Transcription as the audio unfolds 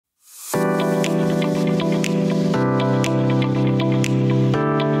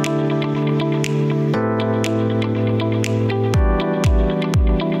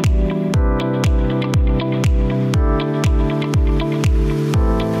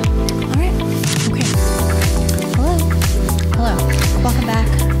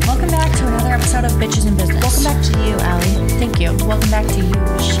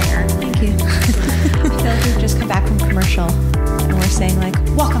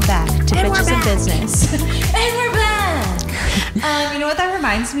Welcome back to Bitches in Business. And we're back. You know what that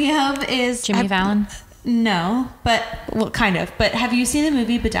reminds me of is Jimmy Fallon? No, but well, kind of. But have you seen the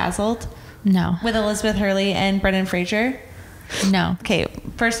movie Bedazzled No. with Elizabeth Hurley and Brendan Fraser? No. Okay,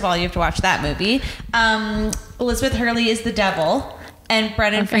 first of all, you have to watch that movie. Elizabeth Hurley is the devil. And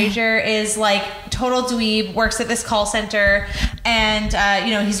Brendan Fraser is like total dweeb, works at this call center, and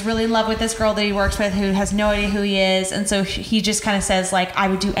he's really in love with this girl that he works with who has no idea who he is, and so he just kind of says like, I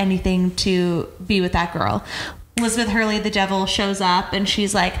would do anything to be with that girl. Elizabeth Hurley, the devil, shows up and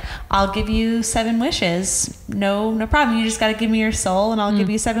she's like, I'll give you 7 wishes. No problem. You just got to give me your soul and I'll give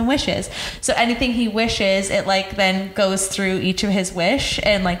you 7 wishes. So anything he wishes, it like then goes through each of his wish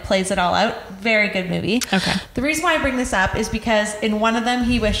and like plays it all out. Very good movie. Okay. The reason why I bring this up is because in one of them,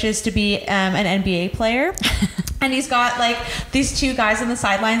 he wishes to be an NBA player. And he's got like these 2 guys on the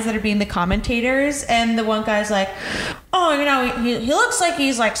sidelines that are being the commentators. And the one guy's like, oh, he looks like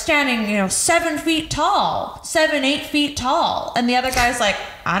he's like standing, 7 feet tall, 8 feet tall. And the other guy's like,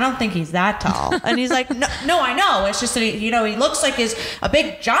 I don't think he's that tall. And he's like, no, I know. It's just that he looks like he's a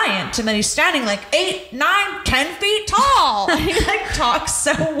big giant. And then he's standing like 8, 9, 10 feet tall. And he like talks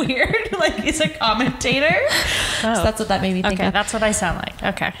so weird. Like he's a commentator. Oh. So that's what that made me think of. That's what I sound like.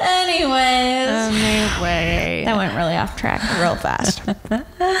 Okay. Anyways. Anyway. That went really off track real fast.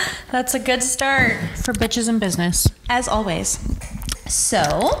 That's a good start for Bitches in Business. As always.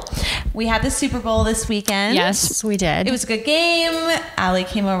 So, we had the Super Bowl this weekend. Yes, we did. It was a good game. Allie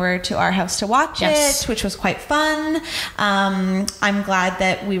came over to our house to watch it, which was quite fun. I'm glad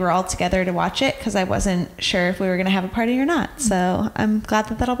that we were all together to watch it because I wasn't sure if we were going to have a party or not. So, I'm glad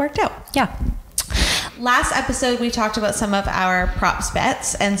that all worked out. Yeah. Last episode, we talked about some of our props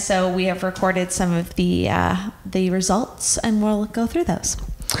bets, and so we have recorded some of the results, and we'll go through those.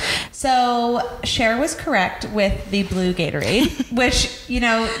 So Cher was correct with the blue Gatorade, which you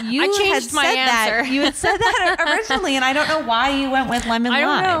had said that. You had said that originally, and I don't know why you went with lemon lime.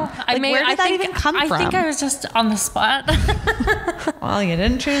 I don't know. Where did that even come from? I think I was just on the spot. Well, you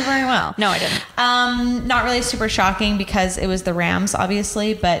didn't choose very well. No, I didn't. Not really super shocking because it was the Rams,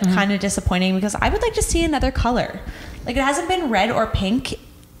 obviously, but kind of disappointing because I would like to see another color. Like it hasn't been red or pink.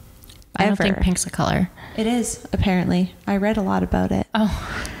 I don't think pink's a color. It is, apparently. I read a lot about it.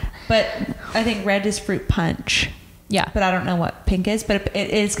 Oh. But I think red is fruit punch. Yeah. But I don't know what pink is, but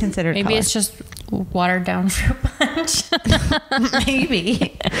it is considered Maybe color. It's just watered down fruit punch.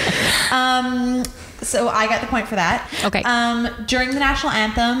 Maybe. So I got the point for that. Okay. During the national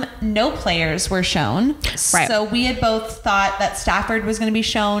anthem, no players were shown. Right. So we had both thought that Stafford was going to be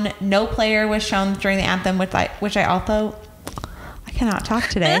shown. No player was shown during the anthem, which I also... cannot talk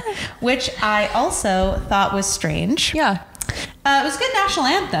today, which I also thought was strange. Yeah. It was a good national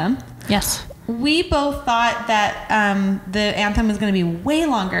anthem. Yes. We both thought that the anthem was going to be way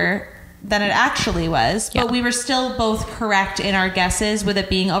longer than it actually was, but we were still both correct in our guesses with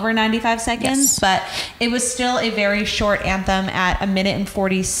it being over 95 seconds, yes. But it was still a very short anthem at a minute and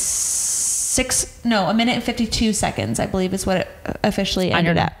 52 seconds, I believe is what it officially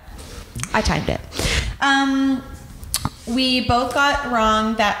ended at. I timed it. We both got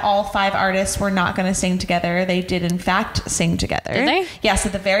wrong that all 5 artists were not going to sing together. They did, in fact, sing together. Did they? Yes,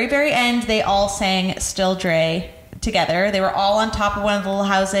 at the very, very end, they all sang Still Dre together. They were all on top of one of the little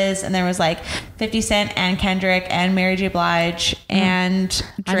houses, and there was like 50 Cent and Kendrick and Mary J. Blige and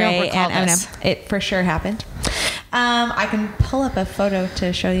Dre and Eminem. It for sure happened. I can pull up a photo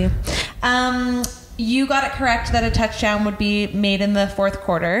to show you. You got it correct that a touchdown would be made in the 4th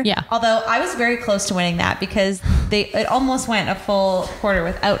quarter. Yeah. Although I was very close to winning that because it almost went a full quarter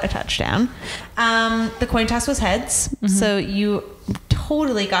without a touchdown. The coin toss was heads. Mm-hmm. So you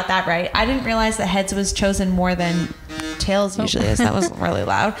totally got that right. I didn't realize that heads was chosen more than tails usually is. That was really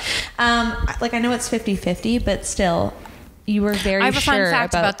loud. I know it's 50-50, but still you were very sure. I have a fun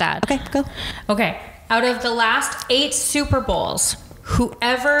fact about that. Okay, go. Okay. Out of the last 8 Super Bowls,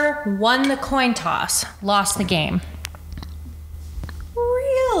 whoever won the coin toss lost the game.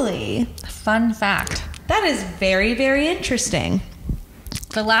 Really? Fun fact. That is very, very interesting.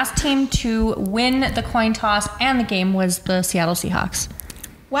 The last team to win the coin toss and the game was the Seattle Seahawks.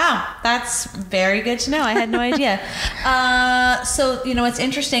 Wow, that's very good to know. I had no idea. So, what's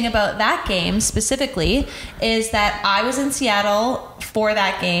interesting about that game specifically is that I was in Seattle for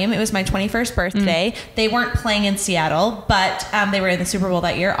that game. It was my 21st birthday. They weren't playing in Seattle, but they were in the Super Bowl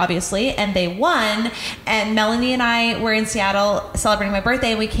that year, obviously, and they won. And Melanie and I were in Seattle celebrating my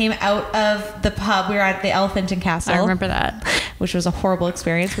birthday, and we came out of the pub. We were at the Elephant and Castle. I remember that. which was a horrible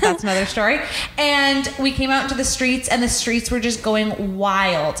experience, but that's another story. And we came out into the streets, and the streets were just going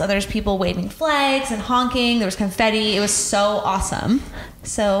wild. So there's people waving flags and honking. There was confetti. It was so awesome.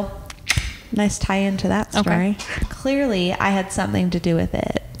 So nice tie into that story. Okay. Clearly, I had something to do with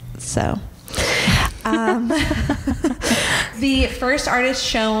it. So... the first artist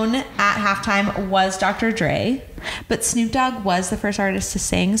shown at halftime was Dr. Dre, but Snoop Dogg was the first artist to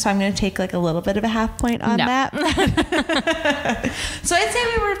sing, so I'm going to take like a little bit of a half point on that. So I'd say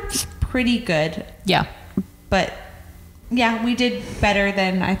we were pretty good. Yeah. But yeah, we did better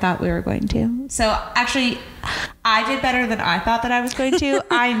than I thought we were going to. So actually, I did better than I thought that I was going to.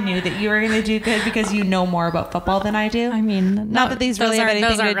 I knew that you were going to do good because you know more about football than I do. I mean, not that these really have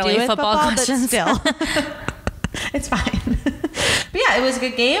anything to do with football, questions. But still. It's fine. But yeah, it was a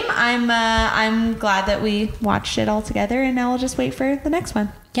good game. I'm glad that we watched it all together, and now we'll just wait for the next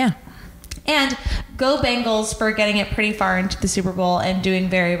one. Yeah. And go Bengals for getting it pretty far into the Super Bowl and doing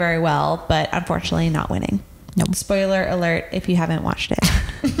very, very well, but unfortunately not winning. Nope. Spoiler alert if you haven't watched it.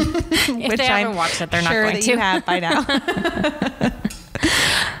 If they haven't watched it, they're not going to. Sure that you have by now.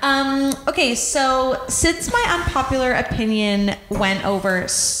 Okay, so since my unpopular opinion went over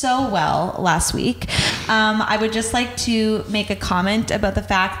so well last week, I would just like to make a comment about the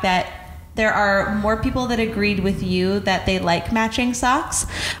fact that there are more people that agreed with you that they like matching socks,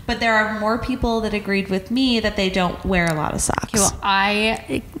 but there are more people that agreed with me that they don't wear a lot of socks. Okay, well,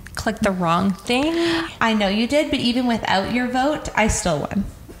 I clicked the wrong thing. I know you did, but even without your vote, I still won.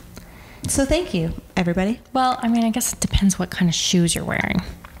 So thank you, everybody. Well, I mean, I guess it depends what kind of shoes you're wearing.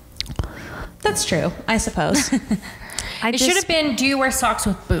 That's true, I suppose. It should have been, do you wear socks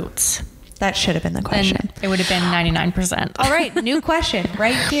with boots? That should have been the question. And it would have been 99%. All right, new question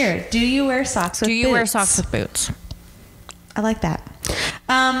right here. Do you wear socks with boots? Do you wear socks with boots? I like that.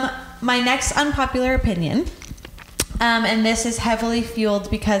 My next unpopular opinion, and this is heavily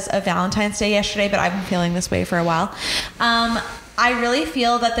fueled because of Valentine's Day yesterday, but I've been feeling this way for a while. I really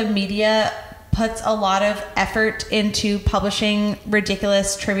feel that the media puts a lot of effort into publishing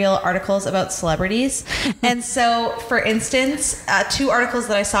ridiculous, trivial articles about celebrities. And so, for instance, 2 articles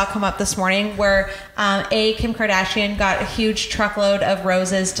that I saw come up this morning were Kim Kardashian got a huge truckload of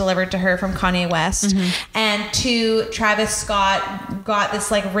roses delivered to her from Kanye West, and 2, Travis Scott got this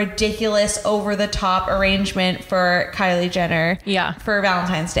like ridiculous, over-the-top arrangement for Kylie Jenner for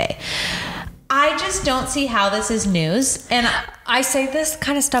Valentine's Day. I just don't see how this is news. And I say this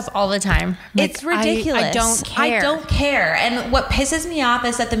kind of stuff all the time. It's ridiculous. I don't care. I don't care. And what pisses me off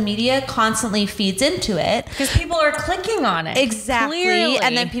is that the media constantly feeds into it. Because people are clicking on it. Exactly. Clearly.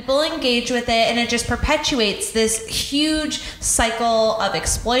 And then people engage with it, and it just perpetuates this huge cycle of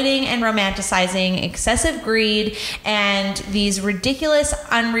exploiting and romanticizing excessive greed and these ridiculous,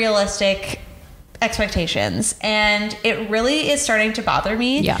 unrealistic expectations, and it really is starting to bother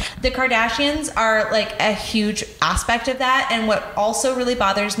me. The Kardashians are like a huge aspect of that, and what also really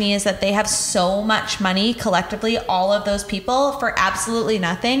bothers me is that they have so much money collectively, all of those people, for absolutely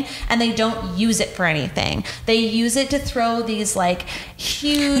nothing, and they don't use it for anything. They use it to throw these like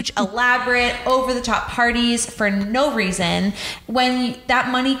huge elaborate over-the-top parties for no reason, when that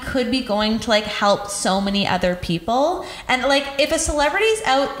money could be going to like help so many other people. And like, if a celebrity's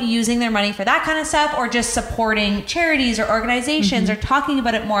out using their money for that kind of stuff, or just supporting charities or organizations, or talking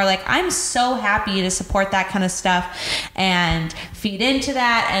about it more, like, I'm so happy to support that kind of stuff and feed into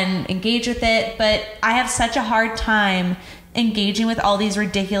that and engage with it. But I have such a hard time engaging with all these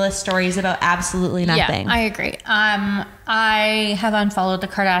ridiculous stories about absolutely nothing. Yeah, I agree. I have unfollowed the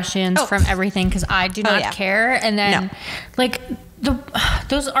Kardashians from everything because I do not care. And then like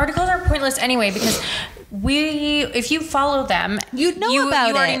those articles are pointless anyway, because if you follow them, you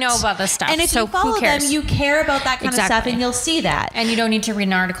already know about this stuff. And if you follow them, you care about that kind of stuff, and you'll see that. And you don't need to read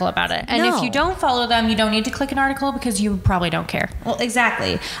an article about it. And if you don't follow them, you don't need to click an article because you probably don't care. Well,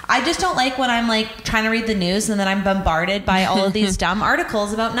 exactly. I just don't like when I'm like trying to read the news and then I'm bombarded by all of these dumb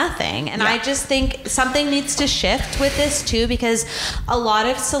articles about nothing. And I just think something needs to shift with this too, because a lot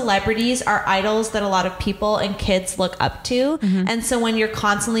of celebrities are idols that a lot of people and kids look up to. And so when you're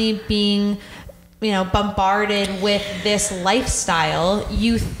constantly being bombarded with this lifestyle,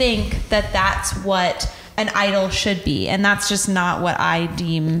 you think that that's what an idol should be. And that's just not what I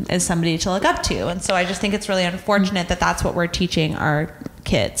deem as somebody to look up to. And so I just think it's really unfortunate that that's what we're teaching our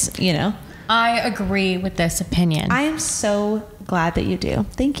kids, I agree with this opinion. I am so glad that you do.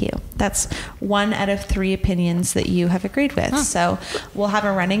 Thank you. That's 1 out of 3 opinions that you have agreed with. So we'll have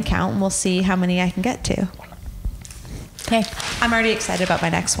a running count and we'll see how many I can get to. Okay. I'm already excited about my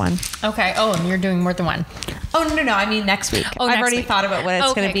next one. Okay. Oh, and you're doing more than one. Oh, no. I mean next week. Oh, I've already thought about what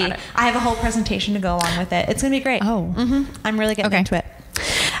it's going to be. I have a whole presentation to go along with it. It's going to be great. Oh. I'm really getting into it.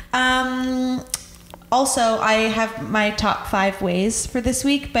 Also, I have my top 5 ways for this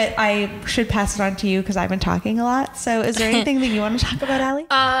week, but I should pass it on to you because I've been talking a lot. So is there anything that you want to talk about, Allie?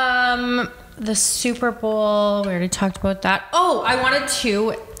 The Super Bowl, we already talked about that. Oh, I wanted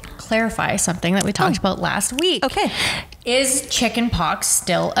to clarify something that we talked about last week. Okay. Is chicken pox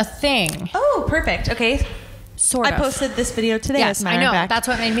still a thing? Oh, perfect. Okay. Sort of. I posted this video today. Yes, I know. That's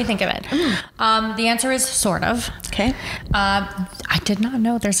what made me think of it. The answer is sort of. Okay. I did not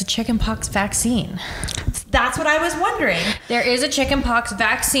know there's a chicken pox vaccine. That's what I was wondering. There is a chicken pox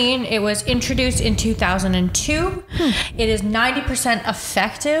vaccine. It was introduced in 2002. It is 90%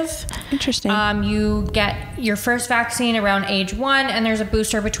 effective. Interesting. You get your first vaccine around age 1, and there's a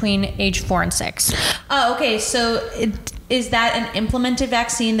booster between age 4 and 6. Oh, okay. So is that an implemented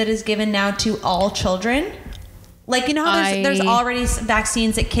vaccine that is given now to all children? Like, you know how there's already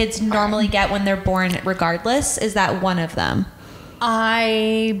vaccines that kids normally get when they're born regardless? Is that one of them?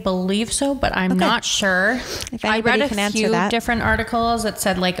 I believe so, but I'm not sure. If I read a few that. different articles that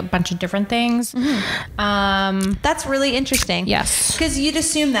said like a bunch of different things. That's really interesting. Yes. Because you'd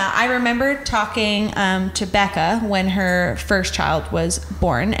assume that. I remember talking to Becca when her first child was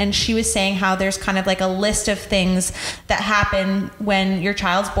born, and she was saying how there's kind of like a list of things that happen when your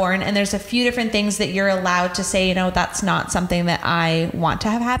child's born, and there's a few different things that you're allowed to say, you know, that's not something that I want to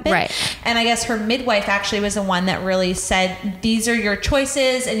have happen. Right. And I guess her midwife actually was the one that really said, these are your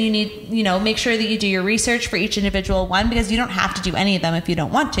choices, and you need, you know, make sure that you do your research for each individual one, because you don't have to do any of them if you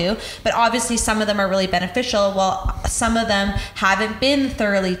don't want to, but obviously some of them are really beneficial, while some of them haven't been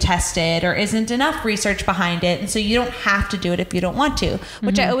thoroughly tested or isn't enough research behind it, and so you don't have to do it if you don't want to,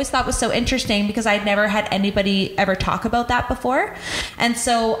 which I always thought was so interesting because I'd never had anybody ever talk about that before. And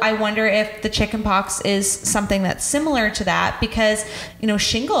so I wonder if the chicken pox is something that's similar to that, because, you know,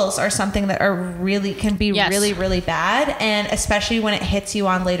 shingles are something that are really can be really, really bad, and especially when it hits you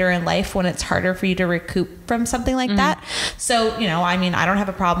on later in life when it's harder for you to recoup from something like that. So, you know, I mean, I don't have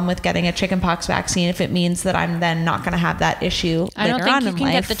a problem with getting a chicken pox vaccine if it means that I'm then not going to have that issue I later don't think on you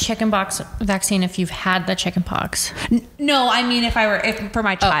can get the chicken pox vaccine if you've had the chicken pox. No, I mean, if for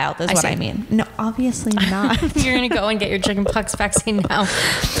my child is what I mean. No, obviously not. You're going to go and get your chicken pox vaccine now.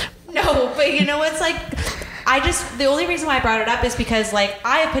 No, but you know, it's like, the only reason why I brought it up is because, like,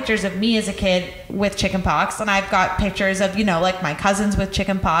 I have pictures of me as a kid with chicken pox, and I've got pictures of, you know, like my cousins with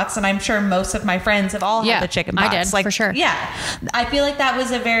chicken pox, and I'm sure most of my friends have all had the chicken pox. I did, like, for sure. Yeah. I feel like that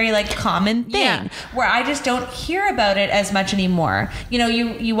was a very, like, common thing where I just don't hear about it as much anymore. You know,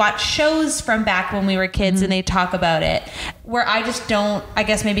 you watch shows from back when we were kids and they talk about it, where I just don't, I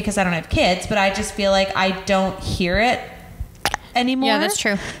guess maybe because I don't have kids, but I just feel like I don't hear it anymore. Yeah, that's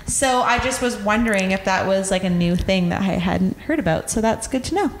true. So I just was wondering if that was like a new thing that I hadn't heard about. So that's good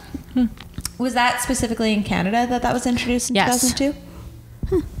to know. Was that specifically in Canada that was introduced in 2002?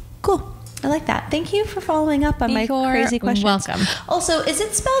 Cool. I like that. Thank you for following up on my crazy questions. Welcome. Also, is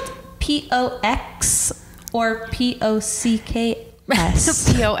it spelled P-O-X or P-O-C-K?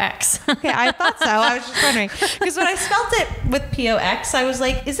 P-O-X. Okay, I thought so. I was just wondering. Because when I spelled it with P-O-X, I was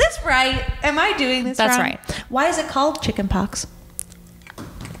like, is this right? Am I doing this That's wrong? right. Why is it called chicken pox?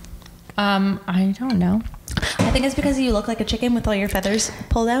 I don't know. I think it's because you look like a chicken with all your feathers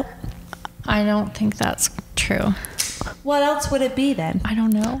pulled out. I don't think that's true. What else would it be then? I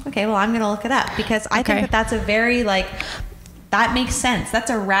don't know. Okay, well, I'm going to look it up because I think that that's a very, like, that makes sense. That's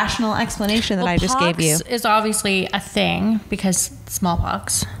a rational explanation that I just gave you. Pox is obviously a thing because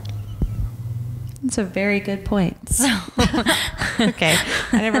smallpox. That's a very good point. Okay,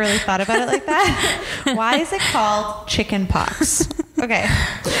 I never really thought about it like that. Why is it called chicken pox? Okay.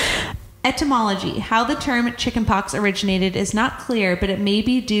 Etymology. How the term chickenpox originated is not clear, but it may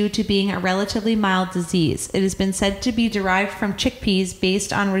be due to being a relatively mild disease. It has been said to be derived from chickpeas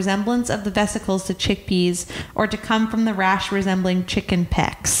based on resemblance of the vesicles to chickpeas, or to come from the rash resembling chicken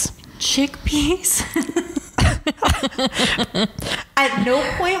pecs. Chickpeas? At no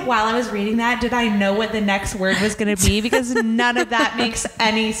point while I was reading that did I know what the next word was going to be, because none of that makes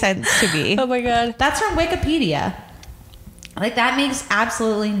any sense to me. Oh my God. That's from Wikipedia. Like, that makes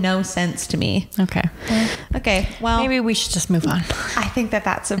absolutely no sense to me. Okay. Okay, well, maybe we should just move on. I think that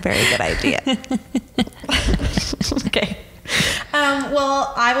that's a very good idea. Okay.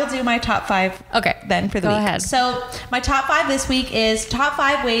 Well, I will do my top 5 then for the week. Go ahead. So my top 5 this week is top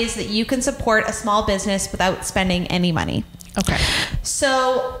 5 ways that you can support a small business without spending any money. Okay.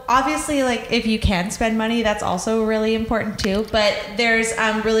 So obviously, like, if you can spend money, that's also really important too. But there's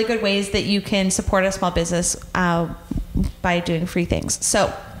really good ways that you can support a small business by doing free things.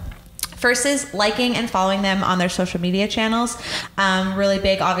 So first is liking and following them on their social media channels. Really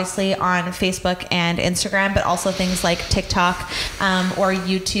big, obviously, on Facebook and Instagram, but also things like TikTok or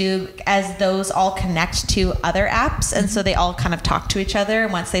YouTube, as those all connect to other apps. And so they all kind of talk to each other.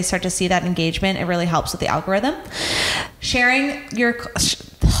 And once they start to see that engagement, it really helps with the algorithm. Sharing your...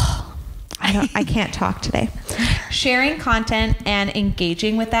 I can't talk today. Sharing content and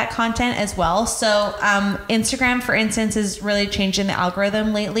engaging with that content as well. So Instagram, for instance, is really changing the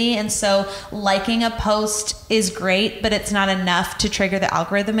algorithm lately. And so liking a post is great, but it's not enough to trigger the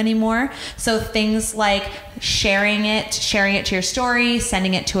algorithm anymore. So things like sharing it to your story,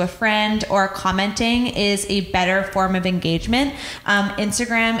 sending it to a friend, or commenting is a better form of engagement.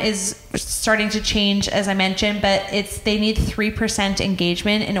 Instagram is starting to change, as I mentioned, but they need 3%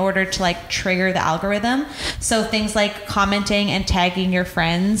 engagement in order to like trigger the algorithm. So things like commenting and tagging your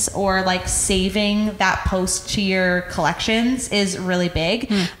friends, or like saving that post to your collections, is really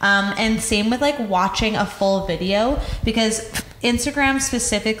big. And same with like watching a full video, because Instagram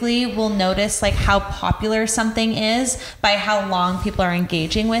specifically will notice like how popular something is by how long people are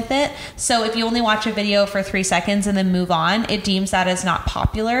engaging with it. So if you only watch a video for 3 seconds and then move on, it deems that as not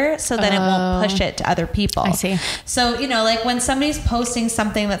popular. So then it won't push it to other people. I see. So, you know, like when somebody's posting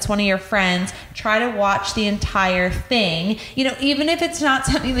something that's one of your friends, try to watch the entire thing. You know, even if it's not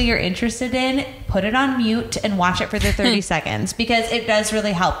something that you're interested in, put it on mute and watch it for the 30 seconds, because it does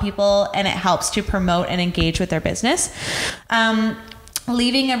really help people and it helps to promote and engage with their business.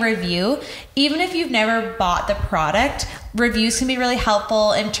 Leaving a review, even if you've never bought the product, reviews can be really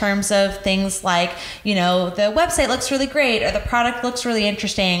helpful in terms of things like, you know, the website looks really great, or the product looks really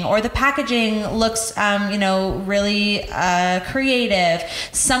interesting, or the packaging looks, you know, really creative.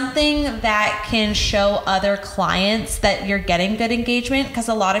 Something that can show other clients that you're getting good engagement, because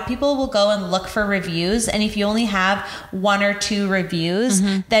a lot of people will go and look for reviews. And if you only have 1 or 2 reviews,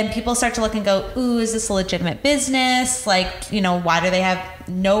 then people start to look and go, ooh, is this a legitimate business? Like, you know, why do they have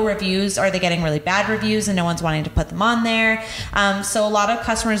no reviews? Are they getting really bad reviews and no one's wanting to put them on there? So a lot of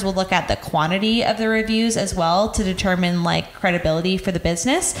customers will look at the quantity of the reviews as well to determine like credibility for the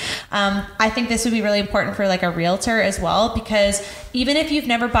business. I think this would be really important for like a realtor as well, because even if you've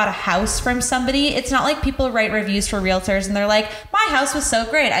never bought a house from somebody, it's not like people write reviews for realtors and they're like, my house was so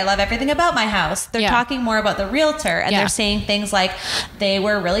great, I love everything about my house. They're talking more about the realtor, and they're saying things like they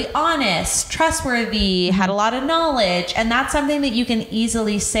were really honest, trustworthy, had a lot of knowledge. And that's something that you can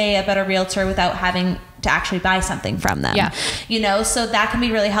easily say about a realtor without having to actually buy something from them. You know, so that can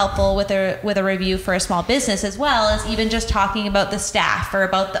be really helpful with a review for a small business, as well as even just talking about the staff or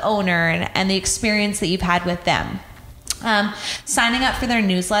about the owner and the experience that you've had with them. Signing up for their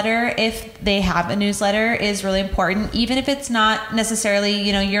newsletter, if they have a newsletter, is really important. Even if it's not necessarily,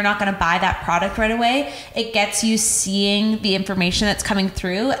 you know, you're not going to buy that product right away, it gets you seeing the information that's coming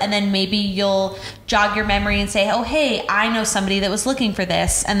through, and then maybe you'll jog your memory and say, oh, hey, I know somebody that was looking for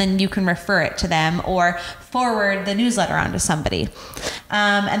this, and then you can refer it to them or forward the newsletter onto somebody.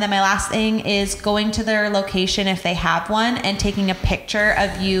 And then my last thing is going to their location if they have one, and taking a picture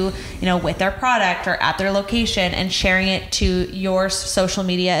of you know, with their product or at their location, and sharing it to your social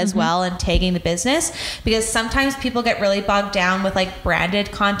media as well, and tagging the business, because sometimes people get really bogged down with like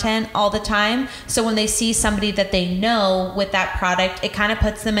branded content all the time. So when they see somebody that they know with that product, it kind of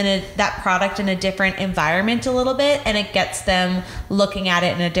puts them in that product in a different environment a little bit, and it gets them looking at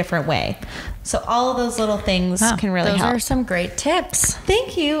it in a different way. So all of those little things can really help. Those are some great tips.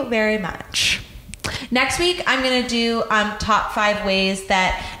 Thank you very much. Next week, I'm going to do top 5 ways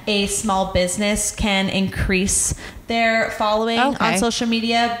that a small business can increase their following on social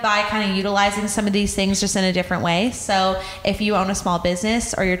media by kind of utilizing some of these things just in a different way. So if you own a small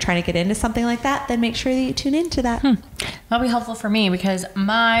business or you're trying to get into something like that, then make sure that you tune into that. That'll be helpful for me, because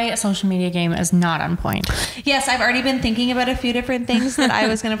my social media game is not on point. Yes, I've already been thinking about a few different things that I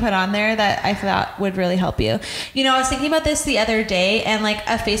was going to put on there that I thought would really help you. You know, I was thinking about this the other day, and like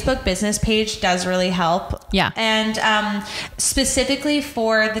a Facebook business page does really help. Yeah. And specifically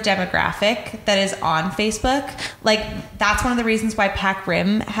for the demographic that is on Facebook, like that's one of the reasons why Pack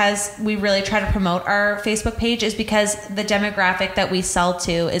Rim we really try to promote our Facebook page, is because the demographic that we sell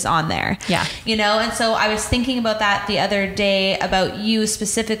to is on there. Yeah. You know, and so I was thinking about that the other day about you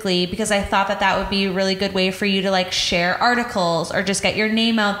specifically, because I thought that would be a really good way for you to like share articles or just get your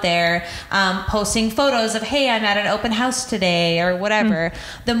name out there, posting photos of, hey, I'm at an open house today or whatever.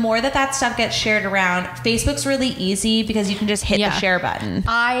 The more that stuff gets shared around, Facebook's really easy because you can just hit the share button.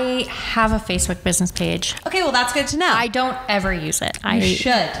 I have a Facebook business page. Okay, well, that's good to know. I don't ever use it. You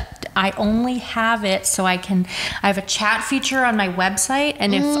should. I only have it so I have a chat feature on my website,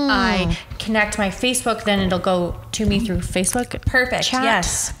 and if I connect my Facebook, then it'll go to me through Facebook. Perfect. Chat.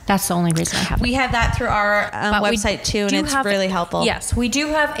 Yes. That's the only reason I have it. We have that through our website too, and it's really helpful. Yes, we do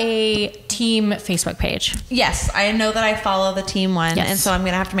have a team Facebook page. Yes, I know that I follow the team one, and so I'm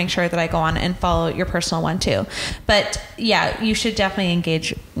going to have to make sure that I go on and follow your personal one too. But yeah, you should definitely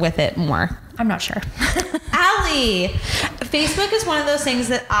engage with it more. I'm not sure. Allie, Facebook is one of those things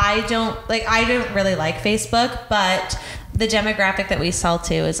that I don't really like Facebook, but the demographic that we sell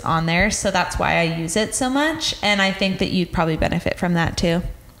to is on there, so that's why I use it so much, and I think that you'd probably benefit from that too.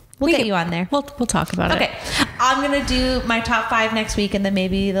 We'll get you on there. We'll talk about it. Okay. I'm going to do my top 5 next week, and then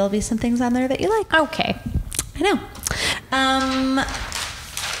maybe there'll be some things on there that you like. Okay. I know.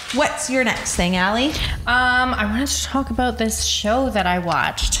 What's your next thing, Allie? I wanted to talk about this show that I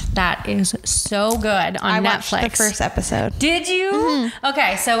watched that is so good on Netflix. I watched the first episode. Did you? Mm-hmm.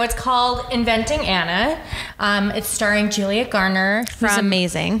 Okay, so it's called Inventing Anna. It's starring Julia Garner from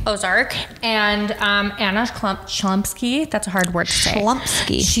amazing Ozark, and Anna Chlumsky. That's a hard word to say.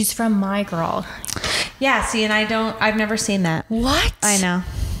 Chlumsky. She's from My Girl. Yeah, see, and I've never seen that. What? I know.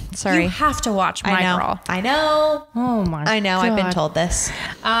 Sorry. You have to watch My Girl. I know. Oh my God. I know. I've been told this.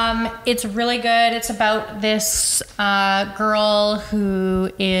 It's really good. It's about this girl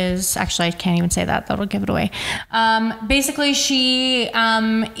who is, actually, I can't even say that. That'll give it away. Basically, she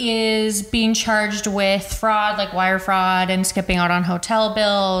is being charged with fraud, like wire fraud and skipping out on hotel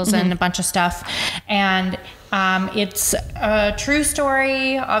bills and a bunch of stuff. And it's a true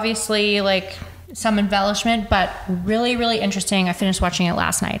story, obviously, like some embellishment, but really, really interesting. I finished watching it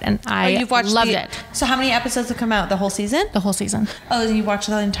last night, and I loved it. So how many episodes have come out? The whole season? The whole season. Oh, you watched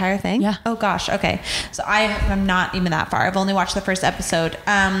the entire thing? Yeah. Oh gosh. Okay. So I'm not even that far. I've only watched the first episode.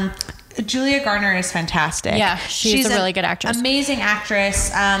 Julia Garner is fantastic. Yeah, she's a really good actress. Amazing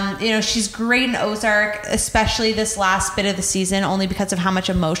actress. She's great in Ozark, especially this last bit of the season, only because of how much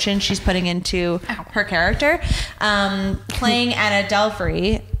emotion she's putting into her character. Playing Anna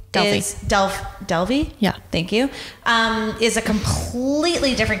Delvey. Delvey? Yeah. Thank you. Is a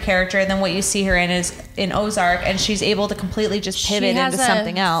completely different character than what you see her in Ozark, and she's able to completely just pivot into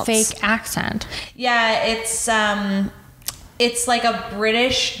something else. Fake accent. Yeah, it's like a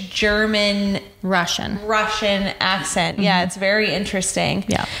British, German, Russian accent. Yeah, it's very interesting.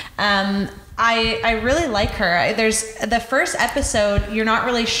 Yeah. I really like her. There's the first episode, you're not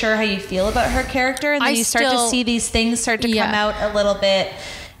really sure how you feel about her character, and then you start to see these things start to come out a little bit.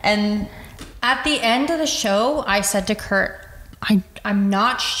 And at the end of the show, I said to Kurt, I'm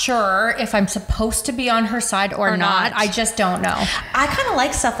not sure if I'm supposed to be on her side or not. I just don't know. I kind of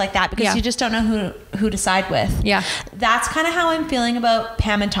like stuff like that because you just don't know who to side with. Yeah. That's kind of how I'm feeling about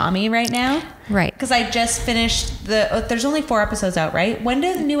Pam and Tommy right now. Right. Because I just finished there's only 4 episodes out, right? When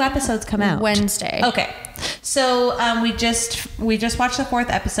do the new episodes come out? Wednesday. Okay. So we just watched the 4th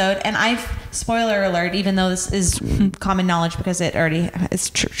episode, and spoiler alert, even though this is common knowledge because it's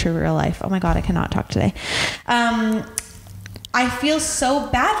true real life. Oh my God, I cannot talk today. I feel so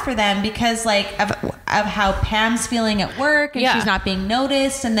bad for them because of how Pam's feeling at work, and she's not being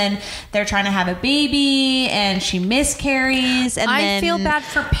noticed, and then they're trying to have a baby and she miscarries, and I feel bad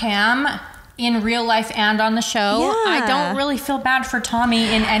for Pam in real life and on the show. Yeah. I don't really feel bad for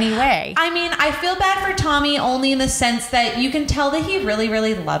Tommy in any way. I mean, I feel bad for Tommy only in the sense that you can tell that he really,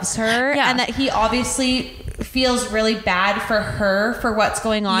 really loves her, and that he obviously feels really bad for her for what's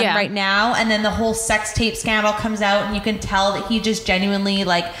going on right now. And then the whole sex tape scandal comes out, and you can tell that he just genuinely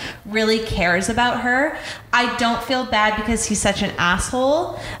really cares about her. I don't feel bad because he's such an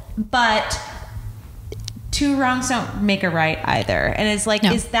asshole, but 2 wrongs don't make a right either. And it's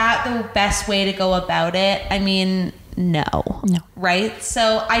is that the best way to go about it? I mean, no. Right?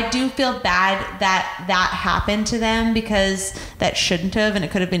 So I do feel bad that happened to them because that shouldn't have, and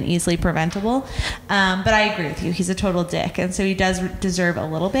it could have been easily preventable. But I agree with you. He's a total dick. And so he does deserve a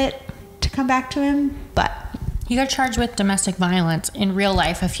little bit to come back to him, but he got charged with domestic violence in real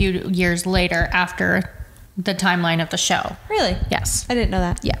life a few years later after the timeline of the show. Really? Yes. I didn't know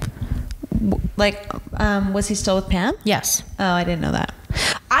that. Yeah. Was he still with Pam? Yes. Oh, I didn't know that.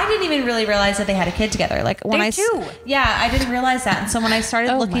 I didn't even really realize that they had a kid together. Yeah, I didn't realize that. And so when I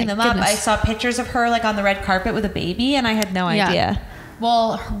started looking them up, I saw pictures of her on the red carpet with a baby, and I had no idea.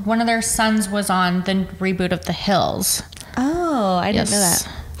 Well, one of their sons was on the reboot of The Hills. Oh, I didn't know that.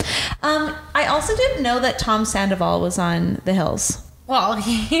 I also didn't know that Tom Sandoval was on The Hills. Well,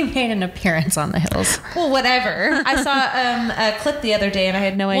 he made an appearance on The Hills. Well, whatever. I saw a clip the other day, and I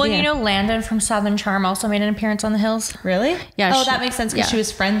had no idea. Well, Landon from Southern Charm also made an appearance on The Hills. Really? Yeah. Oh, that makes sense because she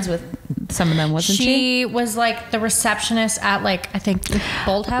was friends with some of them, wasn't she? She was like the receptionist at like, I think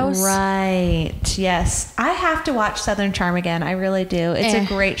Bold House. Right. Yes. I have to watch Southern Charm again. I really do. It's a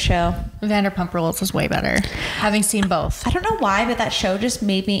great show. Vanderpump Rules was way better. Having seen both. I don't know why, but that show just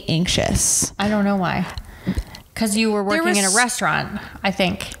made me anxious. I don't know why. Because you were working in a restaurant, I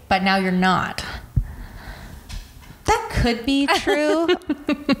think, but now you're not. That could be true.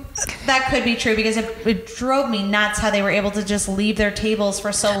 That could be true because it drove me nuts how they were able to just leave their tables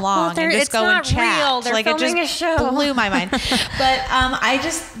for so long and just go and chat. Real. They're like filming it just a show. Blew my mind.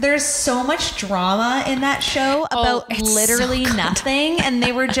 But there's so much drama in that show about literally nothing, and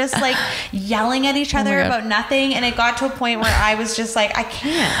they were just like yelling at each other about nothing, and it got to a point where I was just like, I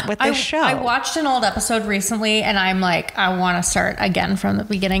can't with this show. I watched an old episode recently, and I'm like, I want to start again from the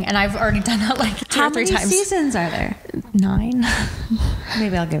beginning, and I've already done that like two or three times. How many seasons are there? 9.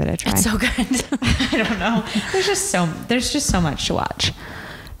 Maybe I'll give it a try. It's so good. I don't know. There's just so much to watch.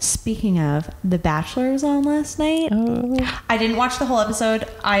 Speaking of, The Bachelor was on last night. I didn't watch the whole episode.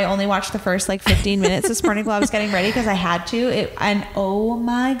 I only watched the first like 15 minutes this morning while I was getting ready because I had to. And oh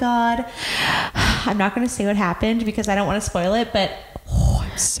my God, I'm not going to say what happened because I don't want to spoil it, but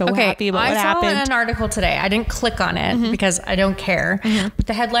I'm so happy about what happened. I saw an article today. I didn't click on it because I don't care. But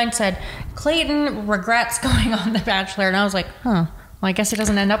the headline said, Clayton regrets going on The Bachelor. And I was like, well, I guess he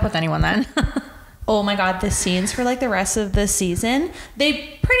doesn't end up with anyone then. Oh my God, the scenes for like the rest of the season,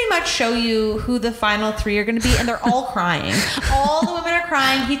 they pretty much show you who the final 3 are going to be, and they're all crying. All the women are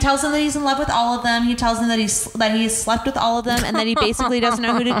crying. He tells them that he's in love with all of them. He tells them that he's slept with all of them, and that he basically doesn't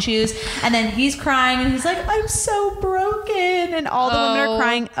know who to choose. And then he's crying, and he's like, I'm so broken. And all the women are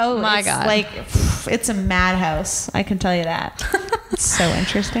crying. Oh my God. Like, it's a madhouse. I can tell you that. It's so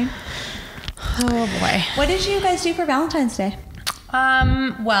interesting. Oh boy. What did you guys do for Valentine's Day?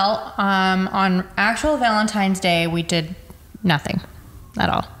 On actual Valentine's Day, we did nothing at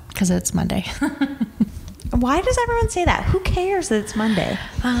all because it's Monday. Why does everyone say that? Who cares that it's Monday?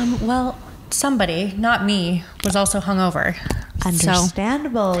 Well, somebody, not me, was also hungover.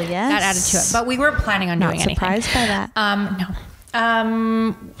 Understandable, so yes. That added to it. But we weren't planning on doing anything. Not surprised by that. No.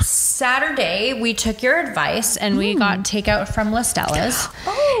 Saturday we took your advice and we got takeout from La Stella's.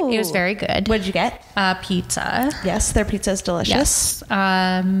 Oh, it was very good. What did you get? Pizza. Yes, their pizza is delicious. Yes.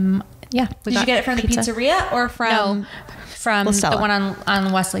 Yeah. Did you get it from the pizzeria or from? No, from the one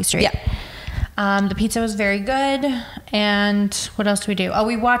on Wesley Street. Yeah. The pizza was very good. And what else did we do? Oh,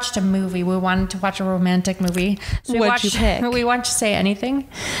 we watched a movie. We wanted to watch a romantic movie. So What'd you pick? We watched Say Anything,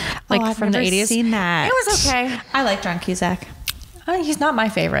 I've from the 80s. I've seen that. It was okay. I like John Cusack. He's not my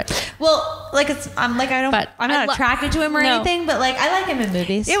favorite. Well, I'm not attracted to him or anything, but like I like him in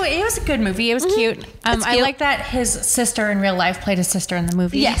movies. It was a good movie. It was cute. I like that his sister in real life played his sister in the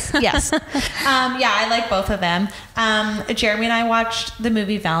movie. Yes. I like both of them. Jeremy and I watched the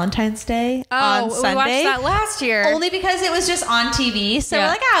movie Valentine's Day on Sunday. We watched that last year. Only because it was just on TV. So we're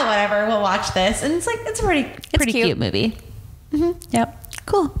like, whatever, we'll watch this. And it's like, it's a pretty cute movie. Mm-hmm. Yep.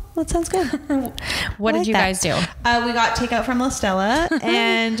 Cool. That sounds good. What did you guys do? We got takeout from La Stella,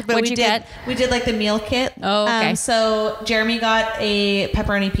 but we did like the meal kit. Oh, okay. So Jeremy got a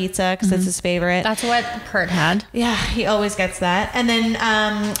pepperoni pizza because it's his favorite. That's what Kurt had. Yeah, he always gets that. And then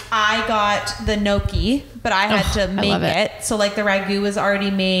I got the gnocchi, but I had to make it. So like the ragu was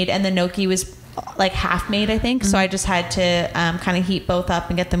already made, and the gnocchi was like half made, I think. So I just had to kind of heat both up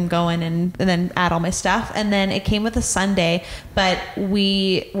and get them going and then add all my stuff. And then it came with a sundae, but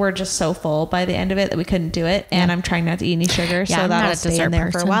we were just so full by the end of it that we couldn't do it. And I'm trying not to eat any sugar, so that'll stay in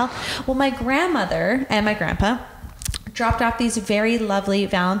there for a while. Well, my grandmother and my grandpa dropped off these very lovely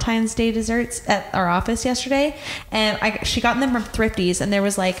Valentine's Day desserts at our office yesterday, and she got them from Thrifties, and there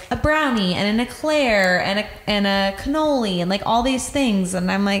was like a brownie and an eclair and a cannoli and like all these things,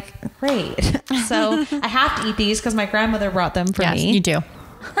 and I'm like, great. So I have to eat these because my grandmother brought them for me. Yes, you do.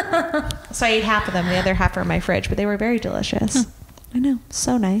 So I ate half of them. The other half are in my fridge, but they were very delicious. I know,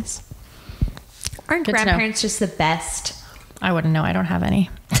 so nice. Aren't grandparents just the best? I wouldn't know. I don't have any.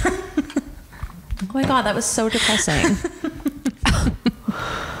 Oh my God, that was so depressing.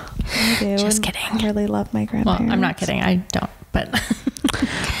 I do. Just kidding. I really love my grandparents. Well, I'm not kidding. I don't, but.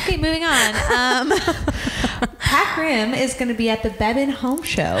 Okay, moving on. Pat Grimm is going to be at the Bevan Home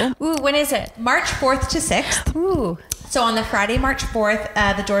Show. Ooh, when is it? March 4th to 6th. Ooh. So on the Friday, March 4th,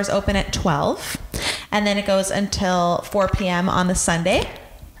 the doors open at 12. And then it goes until 4 p.m. on the Sunday.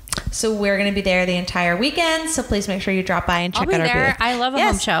 So we're going to be there the entire weekend. So please make sure you drop by and check out our booth. I love a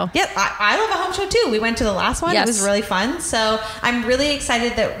home show. Yep, I love a home show too. We went to the last one. Yes. It was really fun. So I'm really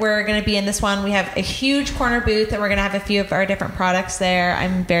excited that we're going to be in this one. We have a huge corner booth and we're going to have a few of our different products there.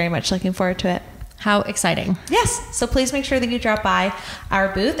 I'm very much looking forward to it. How exciting. Yes. So please make sure that you drop by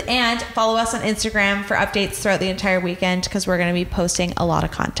our booth and follow us on Instagram for updates throughout the entire weekend, because we're going to be posting a lot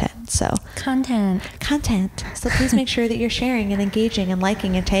of content. So content. So please make sure that you're sharing and engaging and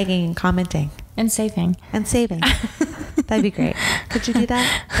liking and tagging and commenting. And saving. That'd be great. Could you do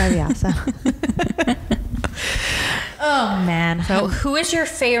that? That'd be awesome. Oh, man. So who is your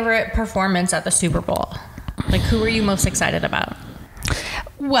favorite performance at the Super Bowl? Like, who were you most excited about?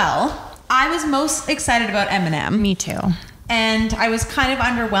 Well, I was most excited about Eminem. Me too. And I was kind of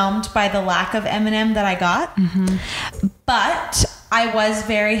underwhelmed by the lack of Eminem that I got. But I was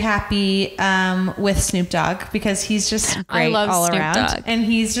very happy with Snoop Dogg, because he's just great all Snoop around. Dogg. And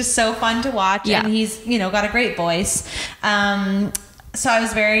he's just so fun to watch. Yeah. And he's, got a great voice. So I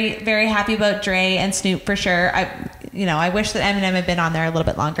was very, very happy about Dre and Snoop for sure. I wish that Eminem had been on there a little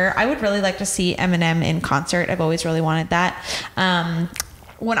bit longer. I would really like to see Eminem in concert. I've always really wanted that.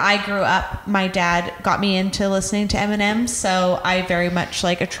 When I grew up, my dad got me into listening to Eminem, so I very much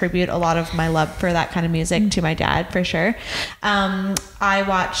attribute a lot of my love for that kind of music to my dad, for sure. I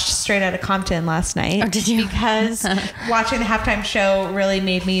watched Straight Outta Compton last night. Oh, did you? Because watching the halftime show really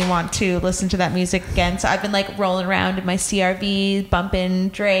made me want to listen to that music again. So I've been rolling around in my CRV, bumping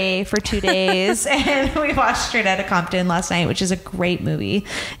Dre for 2 days, and we watched Straight Outta Compton last night, which is a great movie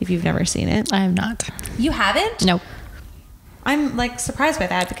if you've never seen it. I have not. You haven't? Nope. I'm surprised by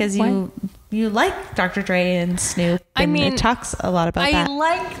that, because you like Dr. Dre and Snoop. And it talks a lot about that. I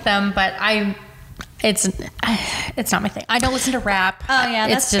like them, but it's not my thing. I don't listen to rap. Oh yeah,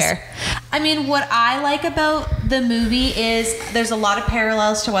 that's fair. I mean, what I like about the movie is there's a lot of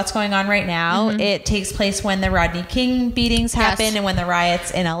parallels to what's going on right now. It takes place when the Rodney King beatings happen and when the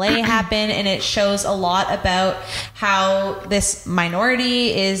riots in LA happen, and it shows a lot about how this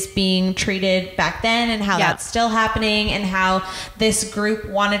minority is being treated back then, and how that's still happening, and how this group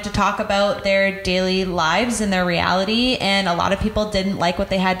wanted to talk about their daily lives and their reality, and a lot of people didn't like what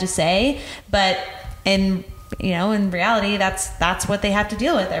they had to say, but in reality, that's what they have to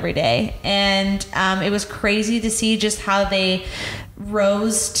deal with every day. And it was crazy to see just how they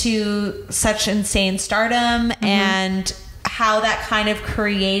rose to such insane stardom, and how that kind of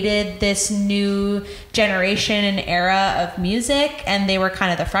created this new generation and era of music, and they were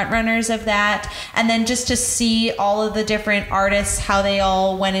kind of the front runners of that. And then just to see all of the different artists, how they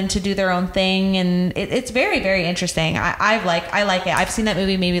all went in to do their own thing, and it's very, very interesting. I like it. I've seen that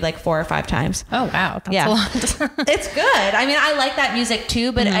movie maybe 4 or 5 times. Oh wow, that's a lot. It's good. I mean, I like that music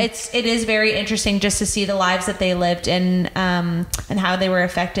too, but it is very interesting just to see the lives that they lived and how they were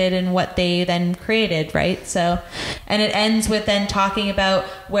affected and what they then created, right? So, and it ends with then talking about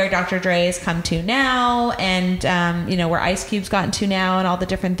where Dr. Dre has come to now, and where Ice Cube's gotten to now, and all the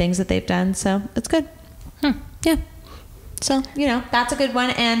different things that they've done. So it's good. Yeah. So, that's a good one.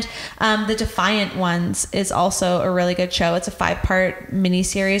 And The Defiant Ones is also a really good show. It's a 5-part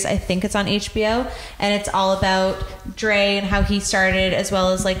miniseries. I think it's on HBO. And it's all about Dre and how he started, as well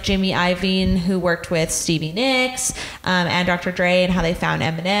as Jimmy Iovine, who worked with Stevie Nicks, and Dr. Dre, and how they found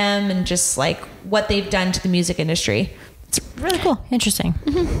Eminem, and just what they've done to the music industry. It's really cool. Interesting.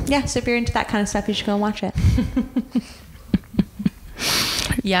 Yeah. So if you're into that kind of stuff, you should go and watch it.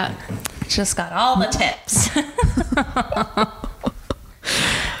 Yeah. Just got all the tips.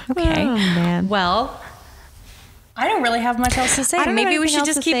 Okay. Oh, man. Well, I don't really have much else to say. Maybe we should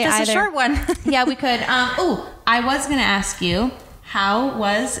just keep this a short one. Yeah, we could. I was going to ask you, how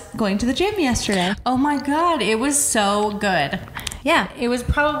was going to the gym yesterday? Oh my God. It was so good. Yeah. It was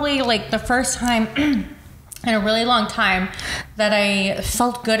probably the first time in a really long time that I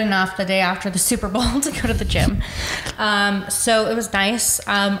felt good enough the day after the Super Bowl to go to the gym. So it was nice.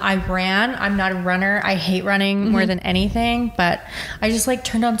 I ran. I'm not a runner. I hate running more than anything, but I just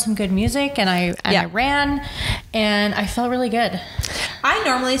turned on some good music, and I ran, and I felt really good. I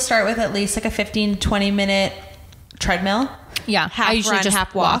normally start with at least a 15 to 20 minute treadmill. Yeah, I usually run, just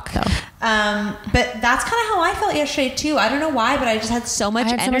half walk. Though. But that's kind of how I felt yesterday too. I don't know why, but I just had so much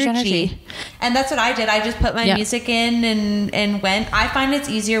energy. And that's what I did. I just put my music in and went. I find it's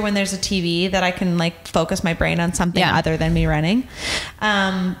easier when there's a TV that I can focus my brain on something other than me running.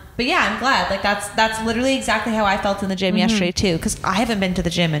 But yeah, I'm glad. That's literally exactly how I felt in the gym yesterday too, because I haven't been to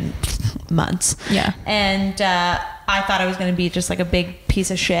the gym in months. Yeah. And I thought I was going to be just a big piece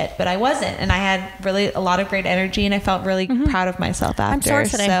of shit, but I wasn't. And I had really a lot of great energy, and I felt really proud of myself after. I'm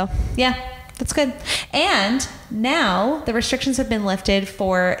sore today. So yeah, that's good. And now the restrictions have been lifted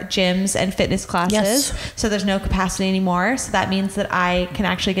for gyms and fitness classes. Yes. So there's no capacity anymore. So that means that I can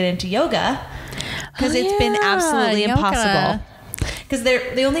actually get into yoga, because it's been absolutely impossible. because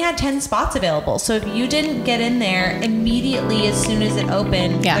they only had 10 spots available. So if you didn't get in there immediately as soon as it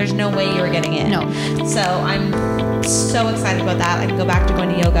opened, there's no way you were getting in. No. So I'm so excited about that. I can go back to going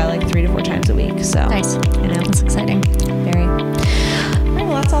to yoga like 3 to 4 times a week. So nice. You know, that's exciting. Very. All right,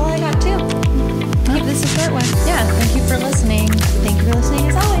 well, that's all I got too. Keep this a short one. Yeah. Thank you for listening. Thank you for listening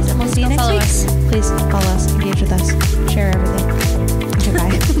as always, and we'll see you next week. Please follow us, engage with us, share everything.